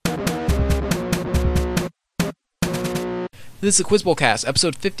This is the Quizbowl cast,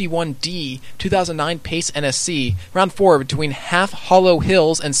 episode 51D, 2009 Pace NSC, round 4 between Half Hollow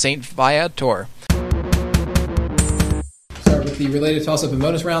Hills and St. Viator. Start with the related toss-up and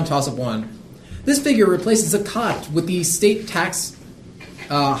bonus round, toss-up 1. This figure replaces Zakat with the state tax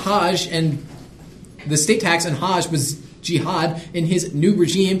Hajj, and the state tax and Hajj was jihad in his new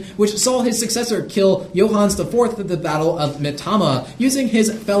regime, which saw his successor kill Johannes IV at the Battle of Metama. Using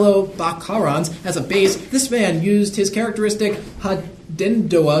his fellow Bakharans as a base, this man used his characteristic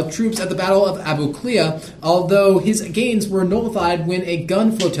Hadendoa troops at the Battle of Abu Klea, although his gains were nullified when a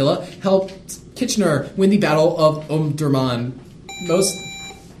gun flotilla helped Kitchener win the Battle of Omdurman. The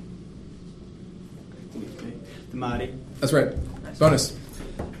Mahdi. That's right. Bonus.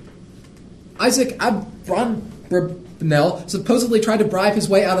 Isaac Abravanel supposedly tried to bribe his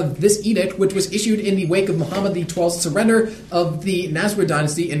way out of this edict, which was issued in the wake of Muhammad XII's surrender of the Nasrid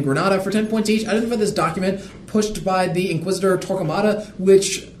dynasty in Granada. For 10 points each, identify this document pushed by the Inquisitor Torquemada,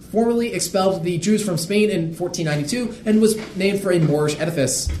 which formally expelled the Jews from Spain in 1492 and was named for a Moorish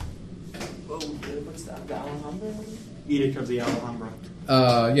edifice. What's that? The Alhambra? Edict of the Alhambra.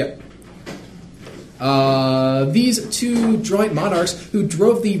 Yeah. These two joint monarchs who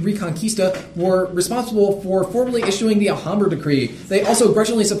drove the Reconquista were responsible for formally issuing the Alhambra Decree. They also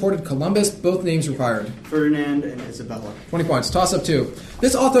grudgingly supported Columbus, both names required. Ferdinand and Isabella. 20 points. Toss up 2.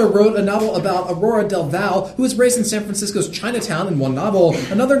 This author wrote a novel about Aurora Del Val, who was raised in San Francisco's Chinatown in one novel.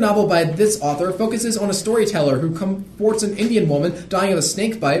 Another novel by this author focuses on a storyteller who comforts an Indian woman dying of a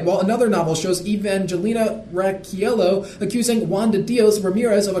snake bite, while another novel shows Evangelina Raquiello accusing Juan de Dios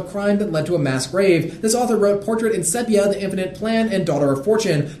Ramirez of a crime that led to a mass grave. This author wrote Portrait in Sepia, The Infinite Plan, and Daughter of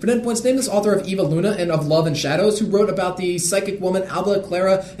Fortune. For 10 points, name this author of Eva Luna and of Love and Shadows, who wrote about the psychic woman Alba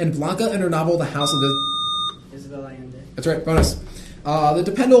Clara and Blanca in her novel The House of the... Isabel Allende. That's right, bonus. The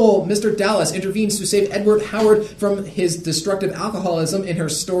dependable Mr. Dallas intervenes to save Edward Howard from his destructive alcoholism in her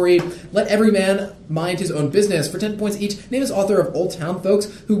story Let Every Man Mind His Own Business. For 10 points each, name this author of Old Town Folks,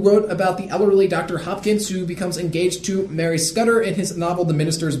 who wrote about the elderly Dr. Hopkins who becomes engaged to Mary Scudder in his novel The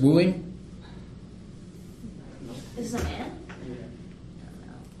Minister's Wooing. Is this a man?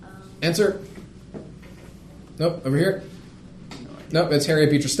 Answer. Nope, over here. Nope, it's Harriet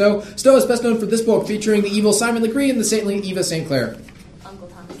Beecher Stowe. Stowe is best known for this book featuring the evil Simon Legree and the saintly Eva St. Clair. Uncle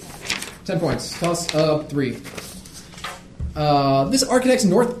Thomas. 10 points. Toss of 3. This architect's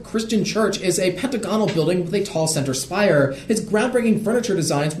North Christian Church is a pentagonal building with a tall center spire. Its groundbreaking furniture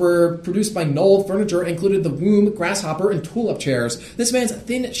designs were produced by Knoll Furniture and included the Womb, Grasshopper, and tulip chairs. This man's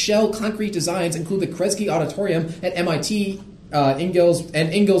thin shell concrete designs include the Kresge Auditorium at MIT, Ingalls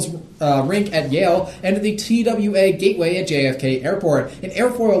Rink at Yale, and the TWA Gateway at JFK Airport. An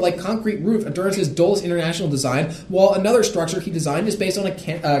airfoil-like concrete roof adorns his Dulles International design, while another structure he designed is based on a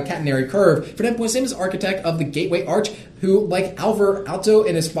catenary curve. For 10 points, same as architect of the Gateway Arch, who, like Alvar Aalto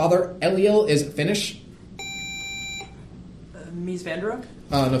and his father Eliel, is Finnish. Mies van der Rohe?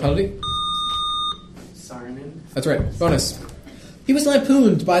 No penalty. Saarinen. That's right. Bonus. He was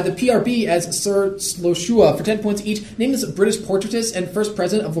lampooned by the PRB as Sir Sloshua. For 10 points each, named as British portraitist and first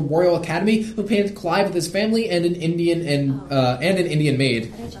president of the Royal Academy, who painted Clive with his family and an Indian maid. I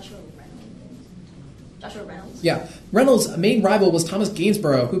think Joshua Reynolds. Joshua Reynolds? Yeah. Reynolds' main rival was Thomas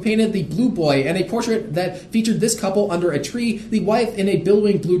Gainsborough, who painted The Blue Boy, and a portrait that featured this couple under a tree, the wife in a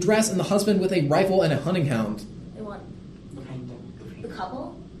billowing blue dress and the husband with a rifle and a hunting hound. They want the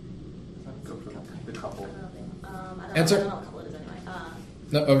couple? The couple. Answer. I don't know what couple it is anyway.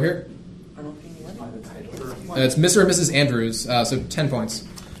 No, over here. I don't think by the title. It's Mr. and Mrs. Andrews, so 10 points.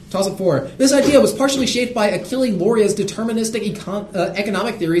 Toss up 4. This idea was partially shaped by Achille Lauria's deterministic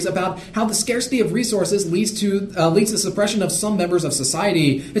economic theories about how the scarcity of resources leads to suppression of some members of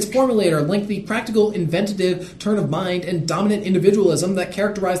society. Its formulator linked the practical, inventive turn of mind and dominant individualism that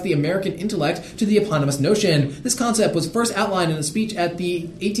characterized the American intellect to the eponymous notion. This concept was first outlined in a speech at the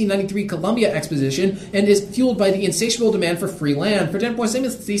 1893 Columbia Exposition and is fueled by the insatiable demand for free land. For 10 points, same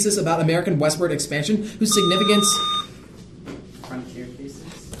as the thesis about American westward expansion, whose significance... Frontier thesis.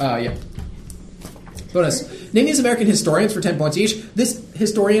 Yeah. Bonus. Name these American historians for 10 points each. This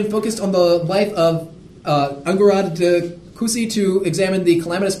historian focused on the life of Angurad de Coucy to examine the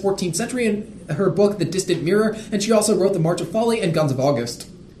calamitous 14th century in her book The Distant Mirror, and she also wrote The March of Folly and Guns of August.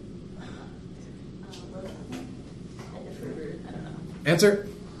 I don't know. Answer?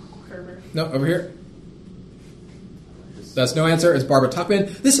 Herbert. No, over here. That's no answer. It's Barbara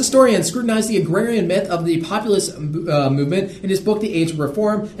Tuchman. This historian scrutinized the agrarian myth of the populist movement in his book The Age of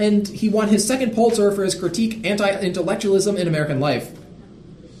Reform, and he won his second Pulitzer for his critique anti-intellectualism in American life.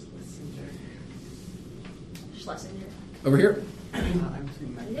 Schlesinger. Over here.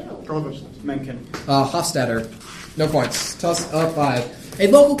 Mencken. Hofstadter. No points. Toss up 5. A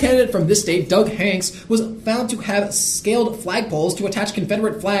local candidate from this state, Doug Hanks, was found to have scaled flagpoles to attach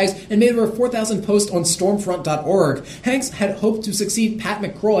Confederate flags and made over 4,000 posts on Stormfront.org. Hanks had hoped to succeed Pat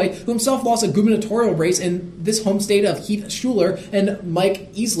McCrory, who himself lost a gubernatorial race in this home state of Heath Schuler and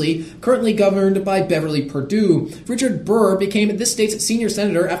Mike Easley, currently governed by Beverly Perdue. Richard Burr became this state's senior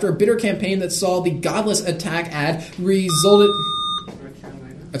senator after a bitter campaign that saw the godless attack ad resulted...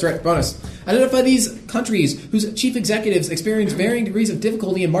 That's right, bonus. Identify these countries whose chief executives experienced varying degrees of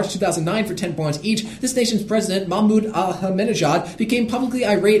difficulty in March 2009 for 10 points each. This nation's president, Mahmoud Ahmadinejad, became publicly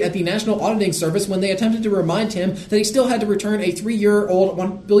irate at the National Auditing Service when they attempted to remind him that he still had to return a 3-year-old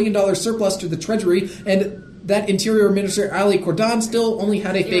 $1 billion surplus to the Treasury, and that Interior Minister Ali Cordon still only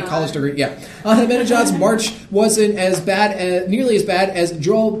had a fake college degree. Yeah. Ahmadinejad's march wasn't nearly as bad as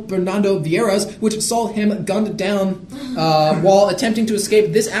Joel Bernardo Vieira's, which saw him gunned down while attempting to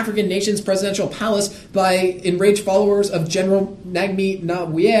escape this African nation's presidential palace by enraged followers of General Nagmi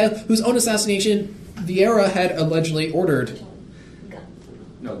Nawiyeh, whose own assassination Vieira had allegedly ordered.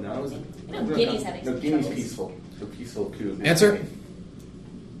 Guinea's peaceful. The peaceful coup. Answer?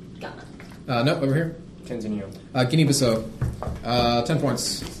 Ghana. No, over here. Tanzania. Guinea-Bissau. 10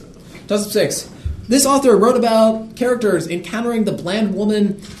 points. Toss up 6. This author wrote about characters encountering the bland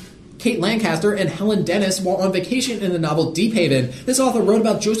woman Kate Lancaster and Helen Dennis while on vacation in the novel Deep Haven. This author wrote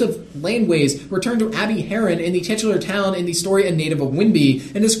about Joseph Laneways' return to Abbey Heron in the titular town in the story A Native of Winby,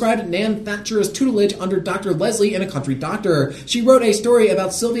 and described Nan Thatcher's tutelage under Dr. Leslie and a country doctor. She wrote a story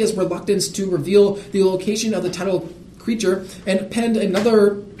about Sylvia's reluctance to reveal the location of the title creature, and penned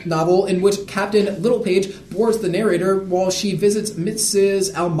another novel in which Captain Littlepage bores the narrator while she visits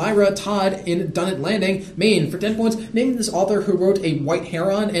Mrs. Almira Todd in Dunnet Landing, Maine. For 10 points, name this author who wrote A White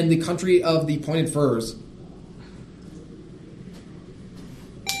Heron and the Country of the Pointed Furs.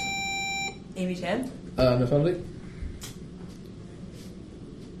 Amy Tan? No penalty.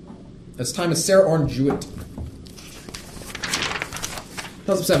 This time is Sarah Orne Jewett.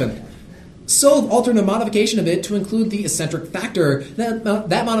 Toss up 7. Sold altered a modification of it to include the eccentric factor.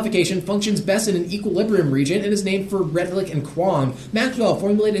 That modification functions best in an equilibrium region and is named for Redlich and Kwong. Maxwell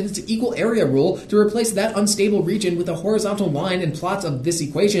formulated its equal area rule to replace that unstable region with a horizontal line in plots of this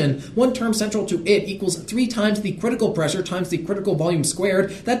equation. One term central to it equals 3 times the critical pressure times the critical volume squared,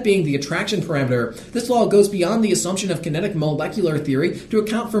 that being the attraction parameter. This law goes beyond the assumption of kinetic molecular theory to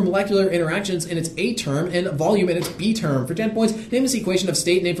account for molecular interactions in its A term and volume in its B term. For 10 points, name this equation of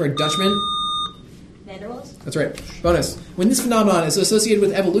state named for a Dutchman. That's right. Bonus. When this phenomenon is associated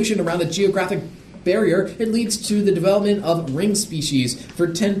with evolution around a geographic barrier, it leads to the development of ring species.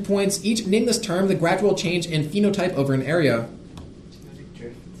 For 10 points each, name this term the gradual change in phenotype over an area.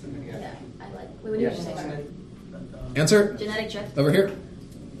 Yeah, I like. Wait, what did you say? Answer? Genetic drift. Over here.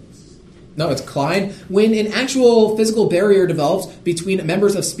 No, it's Klein. When an actual physical barrier develops between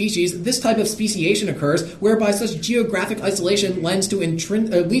members of species, this type of speciation occurs, whereby such geographic isolation leads to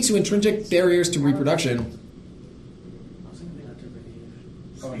intrinsic barriers to reproduction.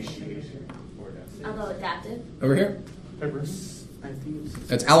 I'll go adaptive. Over here. Peppers.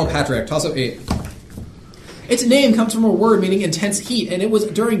 It's allopatric. Toss up 8. Its name comes from a word meaning intense heat, and it was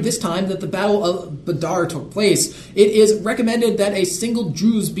during this time that the Battle of Badar took place. It is recommended that a single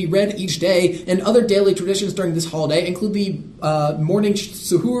juz be read each day, and other daily traditions during this holiday include the morning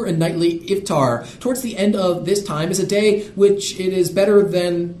suhoor and nightly iftar. Towards the end of this time is a day which it is better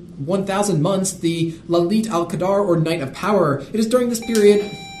than 1,000 months, the Lalit al-Qadar, or Night of Power. It is during this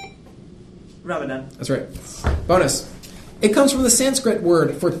period... Ramadan. That's right. Bonus. It comes from the Sanskrit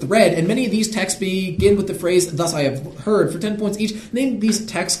word for thread, and many of these texts begin with the phrase, "Thus I have heard." For 10 points each, name these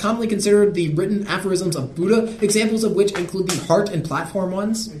texts commonly considered the written aphorisms of Buddha, examples of which include the heart and platform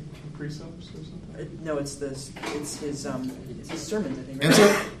ones. Precepts or something? No, it's his sermons, I think. Right?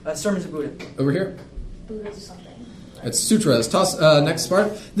 Answer? Sermons of Buddha. Over here. Buddha's or something. It's sutras. Toss next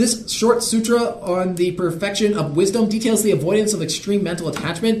part. This short sutra on the perfection of wisdom details the avoidance of extreme mental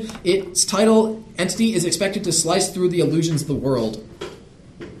attachment. Its title, Entity, is expected to slice through the illusions of the world.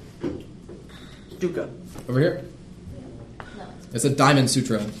 Dukkha. Over here. No. It's a Diamond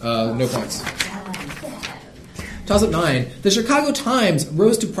Sutra. No points. Toss up 9. The Chicago Times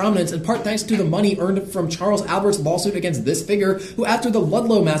rose to prominence in part thanks to the money earned from Charles Albert's lawsuit against this figure, who after the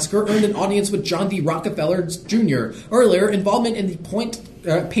Ludlow massacre earned an audience with John D. Rockefeller Jr. Earlier, involvement in the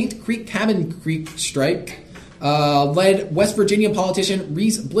Paint Creek Cabin Creek strike led West Virginia politician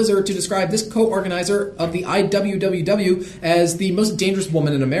Reese Blizzard to describe this co-organizer of the IWWW as the most dangerous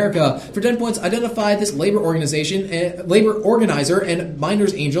woman in America. For 10 points, identify this labor organizer and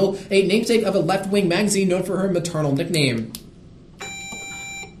miner's angel, a namesake of a left-wing magazine known for her maternal nickname.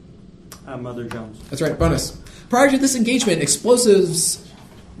 Mother Jones. That's right, bonus. Prior to this engagement, explosives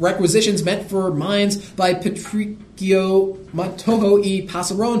requisitions meant for mines by Patricio Matojo y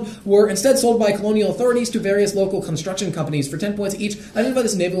Pasaron were instead sold by colonial authorities to various local construction companies for 10 points each. Identify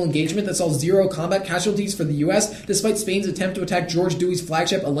this naval engagement that saw 0 combat casualties for the U.S., despite Spain's attempt to attack George Dewey's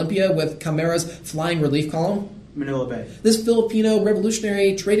flagship Olympia with Camara's flying relief column. Manila Bay. This Filipino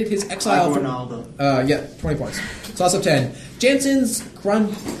revolutionary traded his exile for... Ronaldo. 20 points. Toss up 10. Jansen's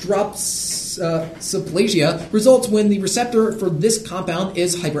chondroplasia results when the receptor for this compound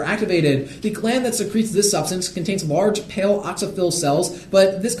is hyperactivated. The gland that secretes this substance contains large, pale oxyphil cells,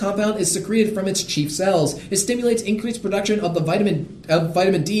 but this compound is secreted from its chief cells. It stimulates increased production of the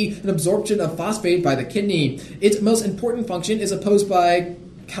vitamin D and absorption of phosphate by the kidney. Its most important function is opposed by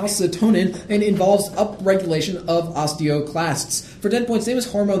calcitonin and involves upregulation of osteoclasts. For 10 points, name is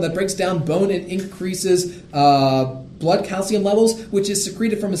hormone that breaks down bone and increases blood calcium levels, which is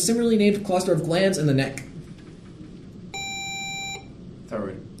secreted from a similarly named cluster of glands in the neck.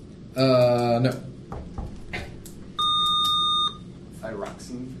 Thyroid. No.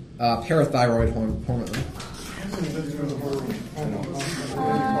 Thyroxine. Parathyroid hormone.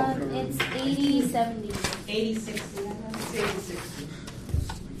 It's 80-70. 80-60. 80-60.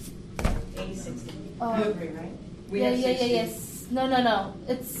 80-60. Oh. You agree, right? We Yeah, have 60. yes. No.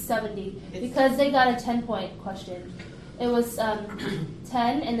 It's 70. Because they got a 10-point question. It was 10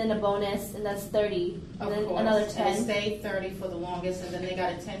 and then a bonus, and that's 30. And Of then course. another And it 10. stayed 30 for the longest, and then they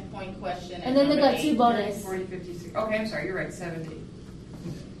got a 10-point question. And then they number got 2 8. bonus. 40, 50, 60. Okay, I'm sorry, you're right, 70.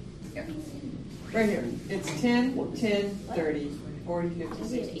 Yep. Right here. It's 10, 10, 30, 40, 50,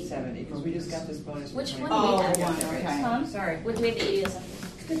 60, 70. Because we just got this bonus. for Which 20. one? Oh, Yeah. one, okay. Tom? Sorry. Which we have the 80 or something.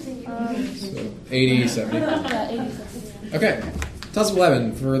 80, 70. Yeah, 80 something. Okay. Toss of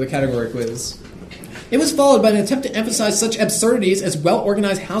 11 for the category quiz. It was followed by an attempt to emphasize such absurdities as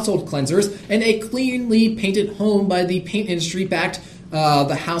well-organized household cleansers and a cleanly painted home by the paint industry backed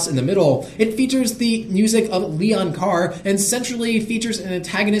the house in the middle. It features the music of Leon Carr and centrally features an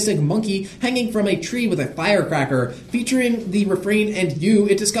antagonistic monkey hanging from a tree with a firecracker. Featuring the refrain "and you,"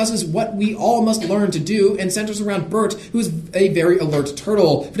 it discusses what we all must learn to do and centers around Bert, who is a very alert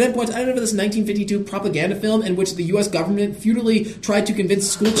turtle. For 10 points, I remember this 1952 propaganda film in which the U.S. government futilely tried to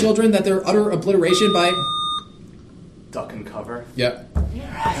convince school children that their utter obliteration by... Duck and cover. Yep. Yeah.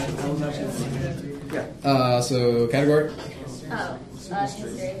 So, category?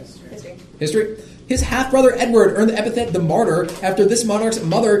 History. History. His half-brother Edward earned the epithet the Martyr after this monarch's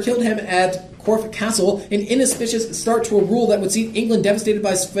mother killed him at Corfe Castle, an inauspicious start to a rule that would see England devastated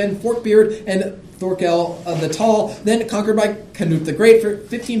by Sven Forkbeard and Thorkel the Tall, then conquered by Canute the Great. For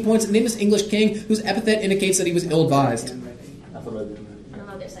 15 points, name this English king whose epithet indicates that he was ill-advised. I don't know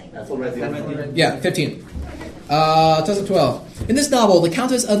what they're saying. Ethelred. Yeah, 15. Toss of 12. In this novel, the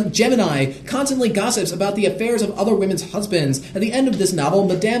Countess of Gemini constantly gossips about the affairs of other women's husbands. At the end of this novel,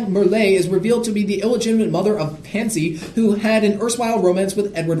 Madame Merlet is revealed to be the illegitimate mother of Pansy, who had an erstwhile romance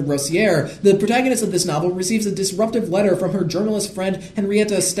with Edward Rossier. The protagonist of this novel receives a disruptive letter from her journalist friend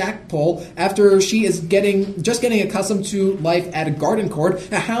Henrietta Stackpole after she is just getting accustomed to life at Garden Court,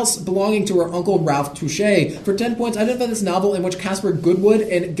 a house belonging to her uncle Ralph Touchet. For 10 points, identify this novel in which Caspar Goodwood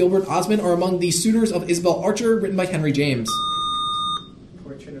and Gilbert Osmond are among the suitors of Isabel Archer, written by Henry James.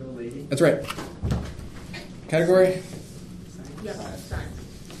 Portrait of a Lady. That's right. Category? Yeah,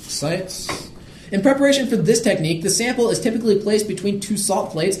 Science. In preparation for this technique, the sample is typically placed between 2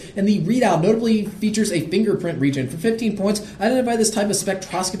 salt plates, and the readout notably features a fingerprint region. For 15 points, identify this type of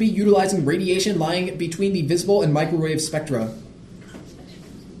spectroscopy utilizing radiation lying between the visible and microwave spectra.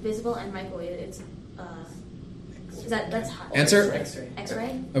 Visible and microwave. It's that's hot. Answer? X-ray.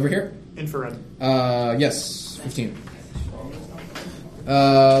 X-ray. Over here? Infrared. Yes. 15.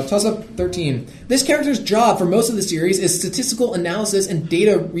 Toss up 13. This character's job for most of the series is statistical analysis and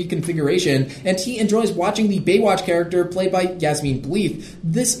data reconfiguration, and he enjoys watching the Baywatch character played by Yasmin Bleeth.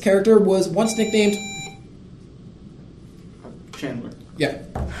 This character was once nicknamed... Chandler. Yeah.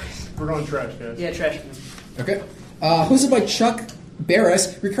 We're going trash, guys. Yeah, trash. Okay. Hosted by Chuck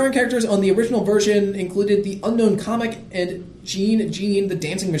Barris, recurring characters on the original version included the Unknown Comic and Gene the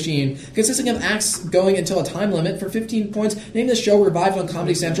Dancing Machine, consisting of acts going until a time limit. For 15 points, name this show revived on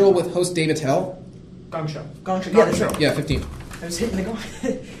Comedy Central with host David Tell. Gong Show. Gong Show. Yeah, that's right. Yeah, 15. I was hitting the gong.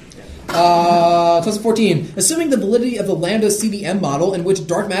 Toss of 14. Assuming the validity of the Lambda CDM model, in which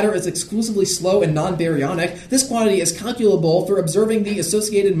dark matter is exclusively slow and non-baryonic, this quantity is calculable for observing the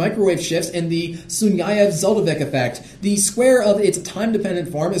associated microwave shifts in the Sunyaev-Zeldovich effect. The square of its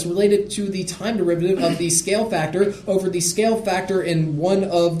time-dependent form is related to the time derivative of the scale factor over the scale factor in one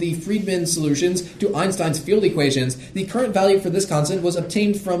of the Friedmann solutions to Einstein's field equations. The current value for this constant was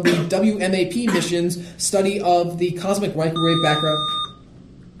obtained from the WMAP mission's study of the cosmic microwave background.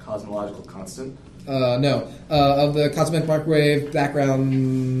 Cosmological constant. Of the cosmic microwave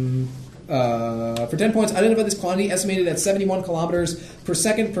background. For 10 points, identify this quantity estimated at 71 kilometers per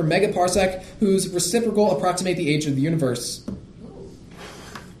second per megaparsec, whose reciprocal approximate the age of the universe.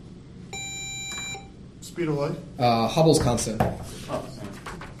 Speed of light. Hubble's constant. Oh,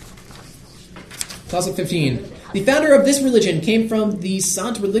 Toss of 15. The founder of this religion came from the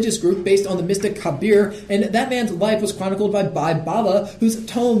Sant religious group based on the mystic Kabir, and that man's life was chronicled by Baba, whose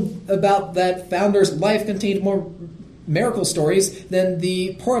tome about that founder's life contained more miracle stories than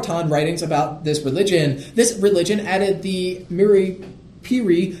the Puritan writings about this religion. This religion added the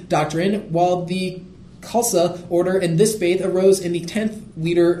Piri doctrine, while the Khalsa order in this faith arose in the 10th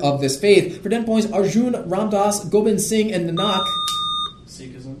leader of this faith. For 10 points, Arjun, Ramdas, Gobind Singh, and Nanak.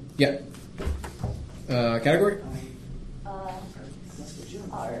 Sikhism. Yeah. Category?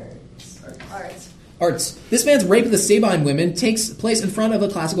 Arts. This man's rape of the Sabine women takes place in front of a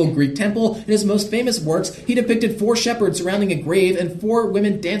classical Greek temple. In his most famous works, he depicted 4 shepherds surrounding a grave and 4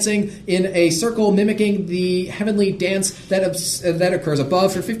 women dancing in a circle, mimicking the heavenly dance that occurs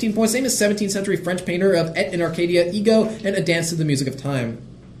above. For 15 points, famous 17th century French painter of Et in Arcadia, Ego, and A Dance to the Music of Time.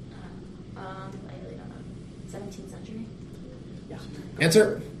 I really don't know. 17th century?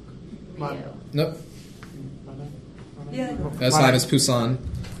 Answer? Rio. Nope. Yeah. Simus Poussin.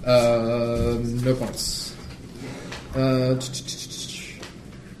 No points.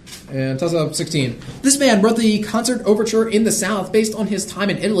 And toss up 16. This man wrote the concert overture in the South based on his time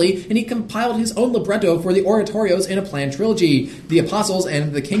in Italy, and he compiled his own libretto for the oratorios in a planned trilogy, The Apostles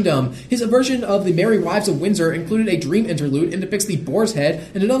and the Kingdom. His version of The Merry Wives of Windsor included a dream interlude and depicts the boar's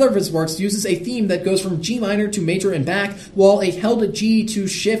head, and another of his works uses a theme that goes from G minor to major and back, while a held G to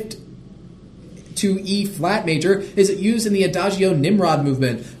shift to E flat major is used in the Adagio Nimrod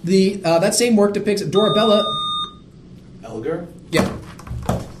movement. That same work depicts Dorabella. Elgar? Yeah.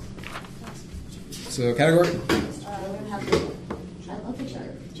 So category?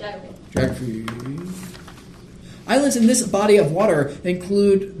 Geography. Islands in this body of water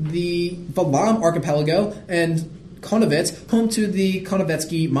include the Valam archipelago and Konovets, home to the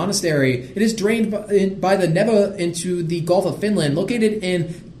Konovetsky Monastery. It is drained by the Neva into the Gulf of Finland, located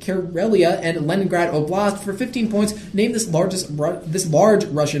in Karelia and Leningrad Oblast. For 15 points, name this large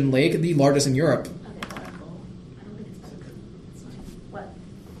Russian lake, the largest in Europe.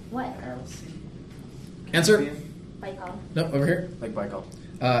 What? Answer? Baikal. No, over here. Like Baikal.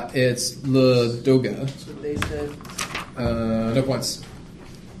 It's Ladoga. That's what they said. No points.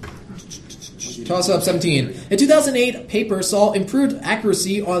 Toss up 17. A 2008 paper saw improved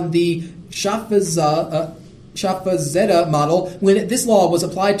accuracy on the Shafazeta model when this law was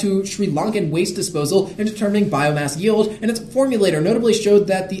applied to Sri Lankan waste disposal in determining biomass yield, and its formulator notably showed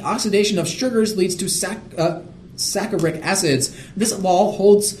that the oxidation of sugars leads to saccharinic acids. This law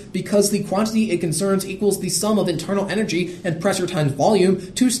holds because the quantity it concerns equals the sum of internal energy and pressure times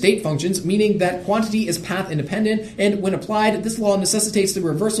volume, 2 state functions, meaning that quantity is path independent, and when applied, this law necessitates the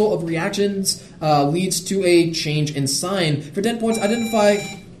reversal of reactions, leads to a change in sign. For 10 points, identify...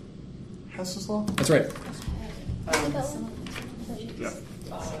 Hess's law? That's right. Yeah.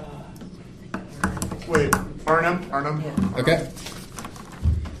 Wait, Arnhem? Okay.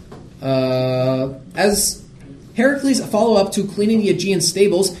 As Heracles' follow-up to cleaning the Aegean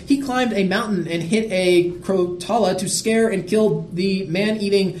stables, he climbed a mountain and hit a crotala to scare and kill the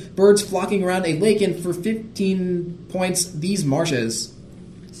man-eating birds flocking around a lake, and for 15 points, these marshes.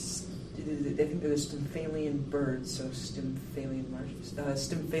 I think they're Stymphalian birds, so Stymphalian marshes.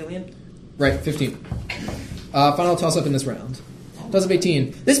 Stymphalian? Right, 15. Final toss-up in this round. Toss up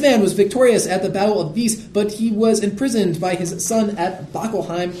 18. This man was victorious at the Battle of Vis, but he was imprisoned by his son at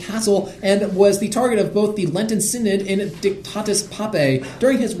Bockelheim Castle and was the target of both the Lenten Synod and Dictatus Papae.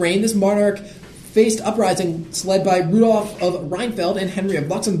 During his reign, this monarch faced uprisings led by Rudolf of Rheinfeld and Henry of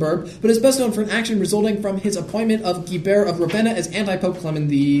Luxembourg, but is best known for an action resulting from his appointment of Guibert of Ravenna as anti-Pope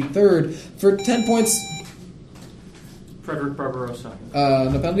Clement III. For 10 points... Frederick Barbarossa.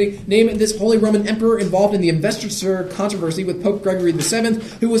 No penalty. Name this Holy Roman Emperor involved in the investiture controversy with Pope Gregory VII,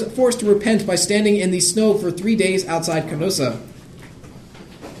 who was forced to repent by standing in the snow for 3 days outside Canossa.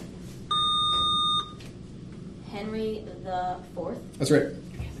 Henry the IV. That's right.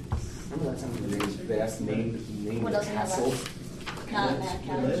 That's not the names. They asked name What the else do I have castle. Not math,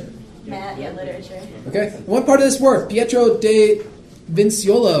 couch. Math, yeah, literature. Okay. One part of this work, Pietro de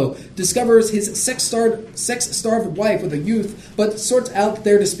Vinciolo discovers his sex-starved wife with a youth, but sorts out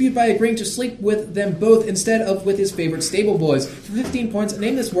their dispute by agreeing to sleep with them both instead of with his favorite stable boys. For 15 points,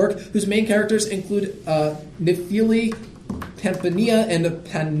 name this work, whose main characters include Nephili, Pampania, and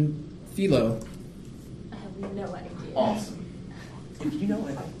Panfilo. I have no idea. Awesome. If you know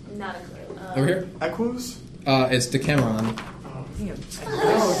it. Not a clue. Over here? Equus? It's Decameron.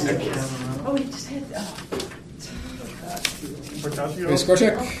 Oh, he just had. Portaccio? Score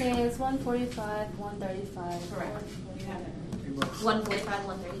check. Okay, it's 145, 135. Correct. 145,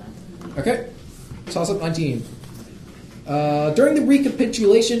 135. Okay. Toss up 19. During the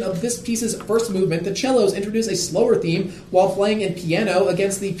recapitulation of this piece's first movement, the cellos introduce a slower theme while playing in piano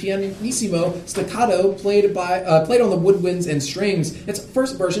against the pianissimo staccato played on the woodwinds and strings. Its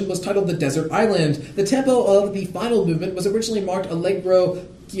first version was titled The Desert Island. The tempo of the final movement was originally marked Allegro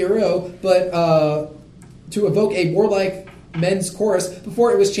Chiaro, but to evoke a warlike men's chorus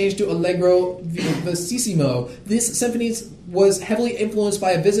before it was changed to Allegro Vivacissimo. This symphony was heavily influenced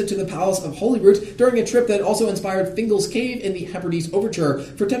by a visit to the Palace of Holyrood during a trip that also inspired Fingal's Cave in the Hebrides Overture.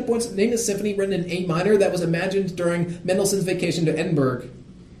 For 10 points, name this symphony written in A minor that was imagined during Mendelssohn's vacation to Edinburgh.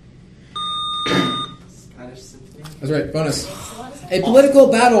 Spanish Symphony. That's right, bonus. A political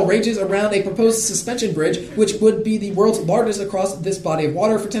battle rages around a proposed suspension bridge, which would be the world's largest across this body of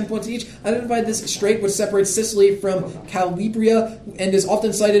water. For 10 points each, identify this strait which separates Sicily from Calabria and is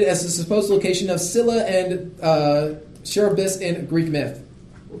often cited as the supposed location of Scylla and Charybdis in Greek myth.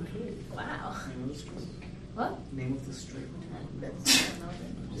 Wow. Name of the strait. What? Name of the strait.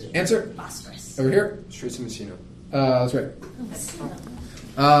 Answer? Phosphorus. Over here. Straits of Messina. That's right.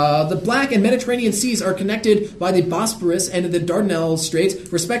 The Black and Mediterranean seas are connected by the Bosporus and the Dardanelles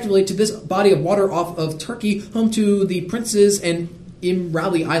Straits, respectively, to this body of water off of Turkey, home to the Princes and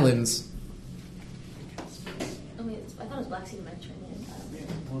Imrali Islands. Oh, wait, I thought it was Black Sea and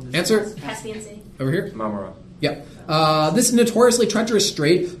Mediterranean. Answer? Caspian Sea. Over here. Marmara. Yeah. This notoriously treacherous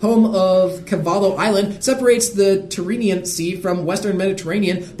strait, home of Cavallo Island, separates the Tyrrhenian Sea from western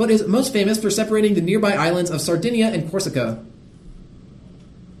Mediterranean, but is most famous for separating the nearby islands of Sardinia and Corsica.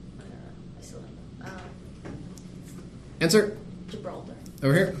 Answer? Gibraltar.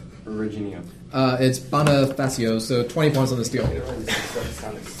 Over here. Virginia. It's Bonifacio, so 20 points on this deal.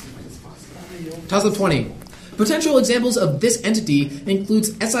 Toss up 20. Potential examples of this entity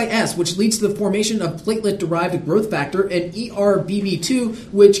includes SIS, which leads to the formation of platelet-derived growth factor, and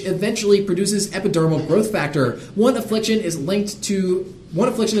ERBB2, which eventually produces epidermal growth factor. One affliction is linked to one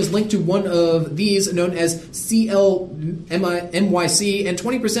of these, known as CLMYC, and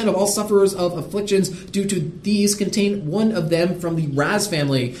 20% of all sufferers of afflictions due to these contain one of them from the Raz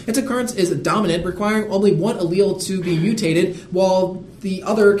family. Its occurrence is dominant, requiring only one allele to be mutated, while the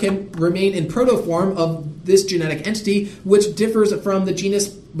other can remain in protoform of this genetic entity, which differs from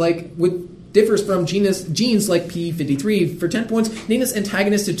genes like P53. For 10 points, name this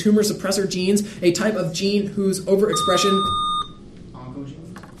antagonist to tumor suppressor genes, a type of gene whose overexpression...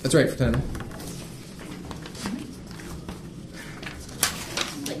 Oncogene. That's right, for 10.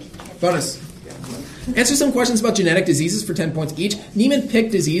 Bonus. Answer some questions about genetic diseases for 10 points each.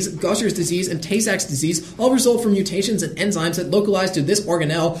 Niemann-Pick disease, Gaucher's disease, and Tay-Sachs disease all result from mutations in enzymes that localize to this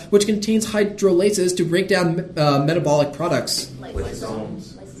organelle, which contains hydrolases to break down metabolic products.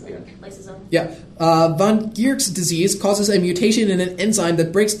 Lysosomes. Yeah. Von Gierk's disease causes a mutation in an enzyme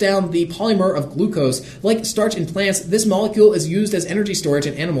that breaks down the polymer of glucose. Like starch in plants, this molecule is used as energy storage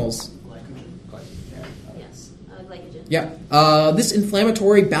in animals. Yes, glycogen. Yeah. This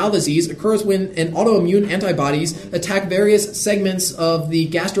inflammatory bowel disease occurs when an autoimmune antibodies attack various segments of the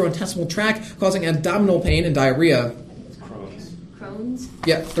gastrointestinal tract, causing abdominal pain and diarrhea. Crohn's.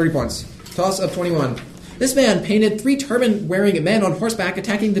 Yeah, 30 points. Toss of 21. This man painted 3 turban-wearing men on horseback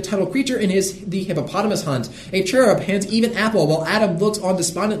attacking the title creature in the hippopotamus hunt. A cherub hands Eve an apple while Adam looks on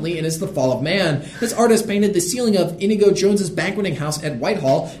despondently in The Fall of Man. This artist painted the ceiling of Inigo Jones's banqueting house at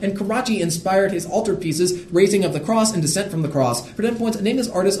Whitehall, and Karachi inspired his altarpieces Raising of the Cross and Descent from the Cross. For 10 points, name this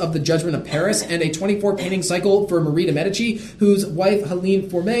artist of The Judgment of Paris and a 24 painting cycle for Marie de Medici, whose wife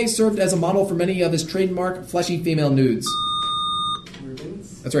Helene Formet served as a model for many of his trademark fleshy female nudes.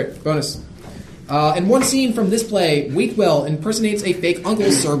 Rubens. That's right. Bonus. In one scene from this play, Waitwell impersonates a fake uncle,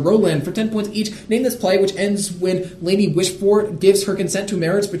 Sir Rowland. For 10 points each, name this play, which ends when Lady Wishfort gives her consent to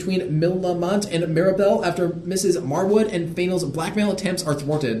marriage between Millamant and Mirabelle after Mrs. Marwood and Fainall's blackmail attempts are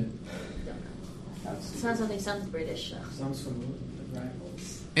thwarted. Sounds British. Sounds familiar. The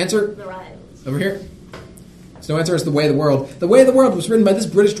Rivals. Answer? The Rivals. Over here. No answer is The Way of the World. The Way of the World was written by this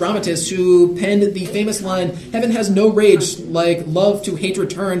British dramatist who penned the famous line, "Heaven has no rage like love to hatred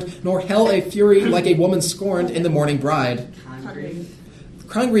turned, nor hell a fury like a woman scorned in The Morning Bride."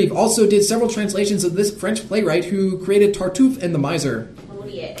 Congreve also did several translations of this French playwright who created Tartuffe and the Miser. Oh,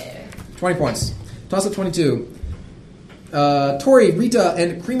 yeah. 20 points. Toss up 22. Torrey, Rita,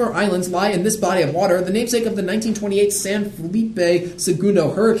 and Creamer Islands lie in this body of water, the namesake of the 1928 San Felipe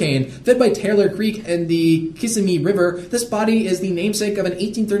Segundo hurricane. Fed by Taylor Creek and the Kissimmee River, this body is the namesake of an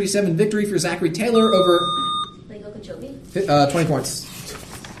 1837 victory for Zachary Taylor over... Lake Okeechobee? 20 points.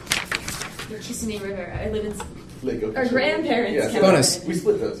 The Kissimmee River. I live in... Lake Our grandparents. Yeah, kept bonus. it. We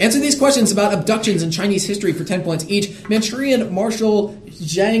split those. Answer these questions about abductions in Chinese history for 10 points each. Manchurian Marshal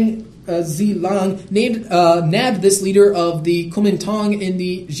Zhang Zilang nabbed this leader of the Kuomintang in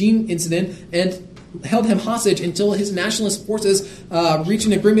the Jin incident and held him hostage until his nationalist forces reached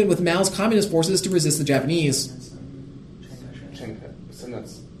an agreement with Mao's communist forces to resist the Japanese.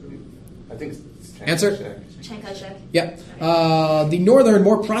 I think it's Answer? Chiang Kai-shek. Yep. The northern,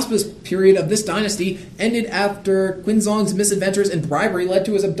 more prosperous period of this dynasty ended after Quinzong's misadventures and bribery led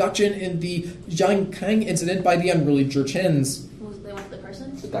to his abduction in the Jiangkang incident by the unruly Jurchens. They want the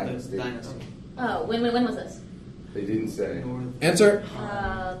person? the dynasty. Oh, when was this? They didn't say. Answer.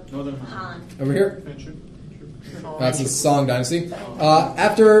 Northern Han. Over here. That's the Song Dynasty.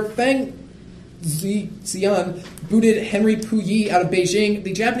 After Fang Xian booted Henry Puyi out of Beijing,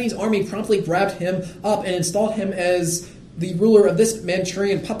 the Japanese army promptly grabbed him up and installed him as the ruler of this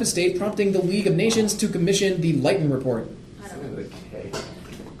Manchurian puppet state, prompting the League of Nations to commission the Leighton Report. I don't know. The K.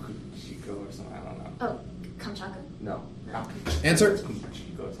 Kuchiko or something. I don't know. Oh, Kamchatka. No. Answer.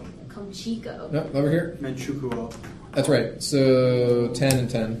 Kuchiko or something. Komchiko. No, over here. Manchukuo. That's right. So 10 and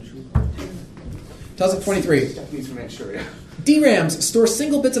 10. Tells it 23. Japanese from Manchuria. DRAMs store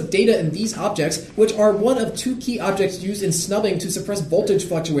single bits of data in these objects, which are one of two key objects used in snubbing to suppress voltage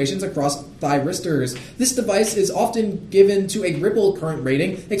fluctuations across thyristors. This device is often given to a ripple current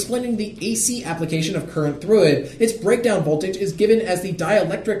rating, explaining the AC application of current through it. Its breakdown voltage is given as the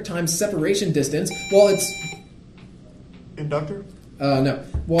dielectric times separation distance, while its... Inductor? No.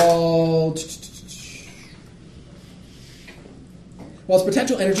 While its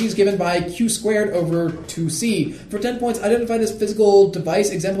potential energy is given by Q squared over 2C. For 10 points, identify this physical device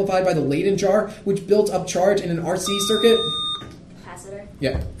exemplified by the Leyden jar, which built up charge in an RC circuit. Capacitor.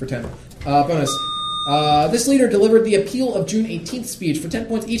 Yeah, for 10. Bonus. This leader delivered the Appeal of June 18th speech. For 10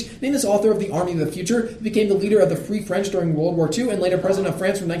 points each, name this author of the Army of the Future, who became the leader of the Free French during World War II and later president of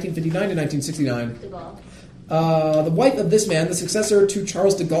France from 1959 to 1969. De Gaulle. The wife of this man, the successor to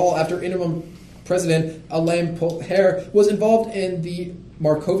Charles de Gaulle after interim President Alain Poher, was involved in the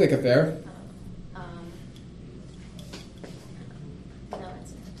Markovic affair. No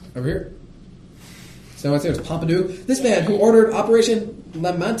answer. Over here. So it's Pompidou. This man, who ordered Operation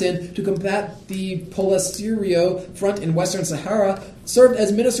La Mountain to combat the Polisario front in Western Sahara, served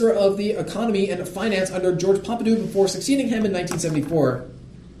as Minister of the Economy and Finance under George Pompidou before succeeding him in 1974.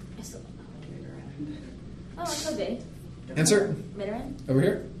 I still don't know. Oh, it's so big. Answer. Mitterrand? Over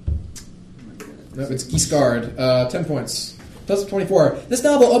here. No, it's Guiscard. 10 points. Plus 24. This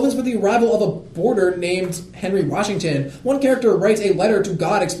novel opens with the arrival of a boarder named Henry Washington. One character writes a letter to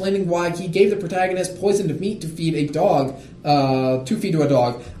God explaining why he gave the protagonist poisoned meat to feed a dog. To feed to a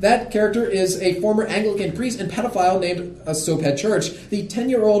dog. That character is a former Anglican priest and pedophile named Soaphead Church. The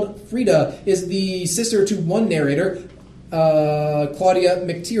 10-year-old Frida is the sister to one narrator, Claudia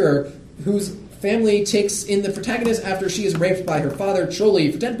McTeer, whose family takes in the protagonist after she is raped by her father,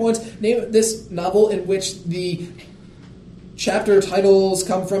 Choli. For 10 points, name this novel in which the chapter titles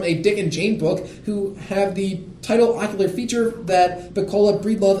come from a Dick and Jane book, who have the title ocular feature that Bacola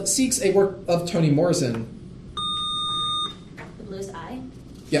Breedlove seeks, a work of Toni Morrison. The Bluest Eye?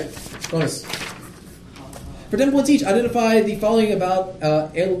 Yeah, bonus. For 10 points each, identify the following about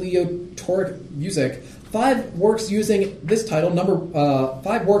aleatoric music. Five works use this title. Number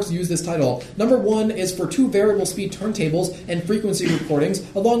one is for 2 variable speed turntables and frequency recordings,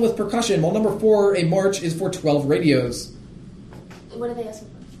 along with percussion, while number 4, a march, is for 12 radios. What are they asking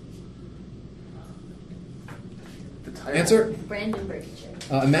The title. Answer. for? Brandenburg teacher.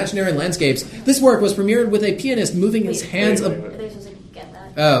 Imaginary Landscapes. This work was premiered with a pianist moving his hands up... Are they supposed to get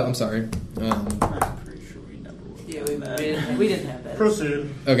that? Oh, I'm sorry. I'm pretty sure we never would. Yeah, we didn't have that. Proceed.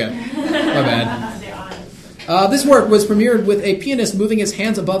 Okay. My bad. This work was premiered with a pianist moving his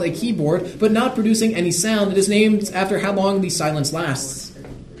hands above a keyboard, but not producing any sound. It is named after how long the silence lasts.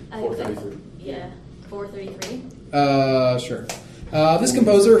 433. Yeah. 433. Sure. This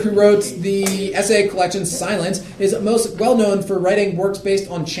composer, who wrote the essay collection Silence, is most well known for writing works based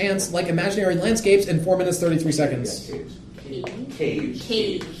on chants like Imaginary Landscapes in 4 minutes 33 seconds.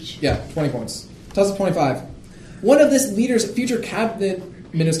 Cage. Yeah, 20 points. Toss-up 25. One of this leader's future cabinet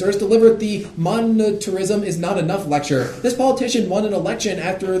ministers delivered the Monetarism is not enough lecture. This politician won an election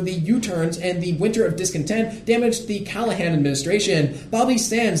after the U-turns and the winter of discontent damaged the Callahan administration. Bobby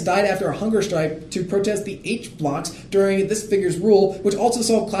Sands died after a hunger strike to protest the H-blocks during this figure's rule, which also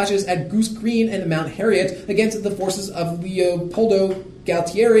saw clashes at Goose Green and Mount Harriet against the forces of Leopoldo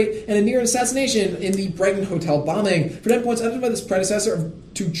Galtieri and a near assassination in the Brighton Hotel bombing. For 10 points, identify this predecessor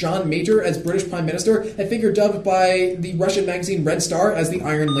to John Major as British Prime Minister, a figure dubbed by the Russian magazine Red Star as the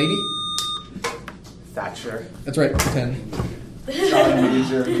Iron Lady. Thatcher. That's right, 10. John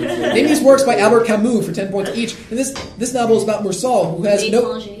Major. Name these works by Albert Camus for 10 points each. And this novel is about Meursault, who has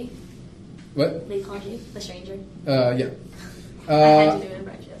no... What? L'étranger, the stranger. Yeah. I had to do it in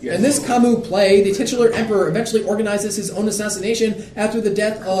French. Yes. In this Camus play, the titular emperor eventually organizes his own assassination after the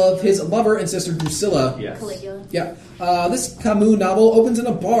death of his lover and sister Drusilla. Yes. Caligula. Yeah. This Camus novel opens in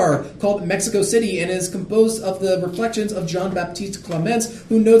a bar called Mexico City and is composed of the reflections of Jean-Baptiste Clements,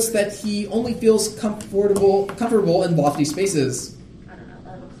 who notes that he only feels comfortable in lofty spaces. I don't know.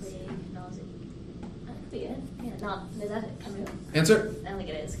 Nausea. That could be it. Yeah, is that it? Camus? Answer? I don't think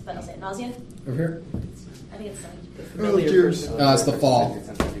it is, but I'll say it. Nausea? Over here. I think it's Oh, cheers. It's The Fall.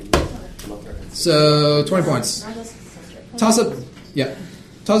 So, 20 points. Toss-up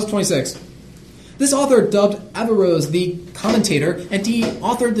 26. This author, dubbed Averroes the Commentator, and he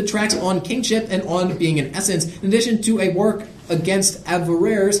authored the tracts on kingship and on being an essence, in addition to a work against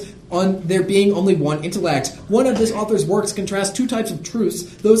Averroes on there being only one intellect. One of this author's works contrasts two types of truths: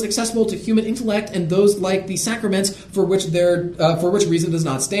 those accessible to human intellect and those like the sacraments for which reason does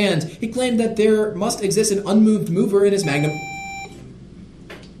not stand. He claimed that there must exist an unmoved mover in his magnum.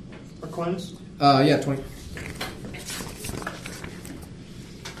 Aquinas? Yeah, 20.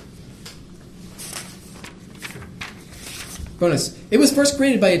 Bonus. It was first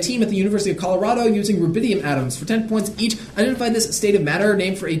created by a team at the University of Colorado using rubidium atoms. For 10 points each, identify this state of matter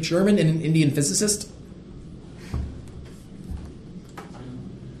named for a German and an Indian physicist.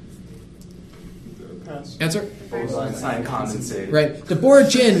 Pass. Answer? Bose-Einstein condensate. Right. Deborah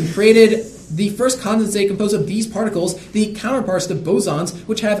Jin created the first condensate composed of these particles, the counterparts to bosons,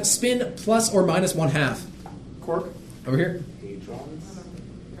 which have spin plus or minus 1/2. Quark? Over here. Hadrons.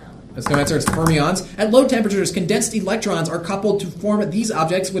 That's no answer. It's fermions. At low temperatures, condensed electrons are coupled to form these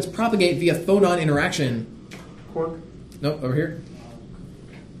objects, which propagate via phonon interaction. Quark? Nope, over here.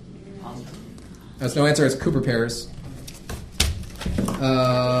 That's no answer. It's Cooper pairs.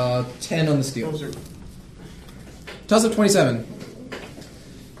 10 on the steel. Poser. Toss-up 27.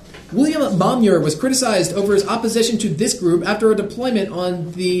 William Momure was criticized over his opposition to this group after a deployment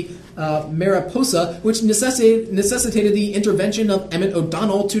on the Mariposa, which necessitated the intervention of Emmett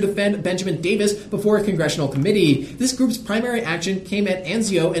O'Donnell to defend Benjamin Davis before a congressional committee. This group's primary action came at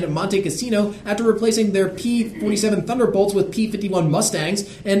Anzio and Monte Cassino after replacing their P-47 Thunderbolts with P-51 Mustangs,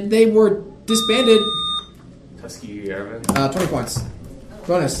 and they were disbanded. Tuskegee Airmen. 20 points.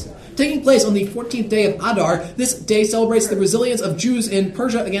 Bonus. Taking place on the 14th day of Adar, this day celebrates the resilience of Jews in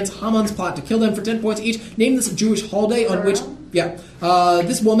Persia against Haman's plot to kill them. For 10 points each, name this Jewish holiday on which... Yeah.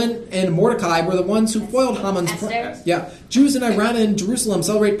 This woman and Mordecai were the ones who foiled Haman's... Yeah. Jews in Iran and Jerusalem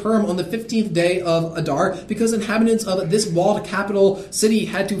celebrate Purim on the 15th day of Adar because inhabitants of this walled capital city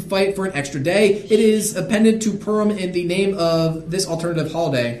had to fight for an extra day. It is appended to Purim in the name of this alternative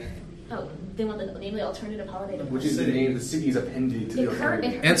holiday. Oh, they want the name of the alternative holiday. Which is the name the city is appended to the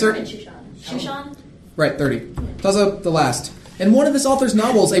alternative. Answer? In Shushan. Shushan? Right, 30. Toss up the last. In one of this author's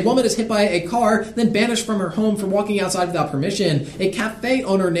novels, a woman is hit by a car, then banished from her home for walking outside without permission. A cafe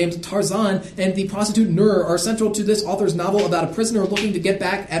owner named Tarzan and the prostitute Nur are central to this author's novel about a prisoner looking to get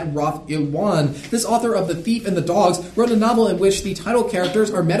back at Roth Ilwan. This author of The Thief and the Dogs wrote a novel in which the title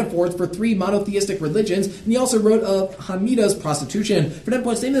characters are metaphors for 3 monotheistic religions, and he also wrote of Hamida's prostitution. For 10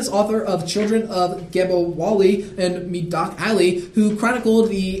 points, name this author of Children of Gebawali and Midak Ali, who chronicled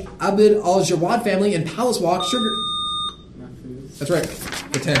the Abd al-Jawad family in Palace Walk, Sugar... That's right,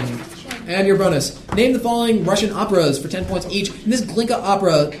 for 10. And your bonus. Name the following Russian operas for 10 points each. In this Glinka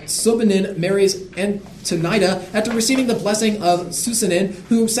opera, Sobonin marries Antonida after receiving the blessing of Susanin,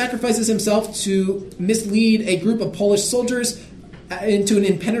 who sacrifices himself to mislead a group of Polish soldiers into an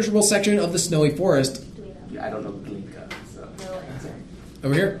impenetrable section of the snowy forest. Yeah, I don't know Glinka, so... No answer.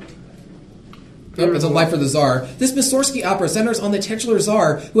 Over here. Oh, it's A Life for the Tsar. This Mussorgsky opera centers on the titular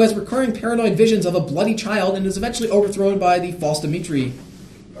Tsar, who has recurring paranoid visions of a bloody child and is eventually overthrown by the false Dmitri.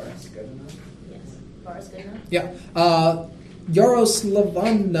 Yes. Bar is good enough? Yeah.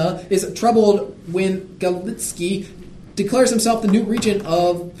 Yaroslavna is troubled when Galitsky declares himself the new regent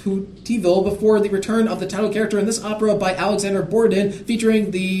of Putivil before the return of the title character in this opera by Alexander Borodin,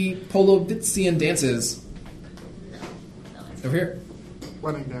 featuring the Polovitsian dances. Over here.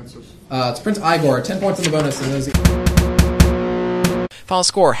 Wedding dances. It's Prince Igor. 10 points in the bonus. And those Final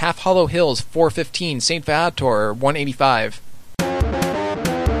score, Half Hollow Hills 415, St. Viator 185.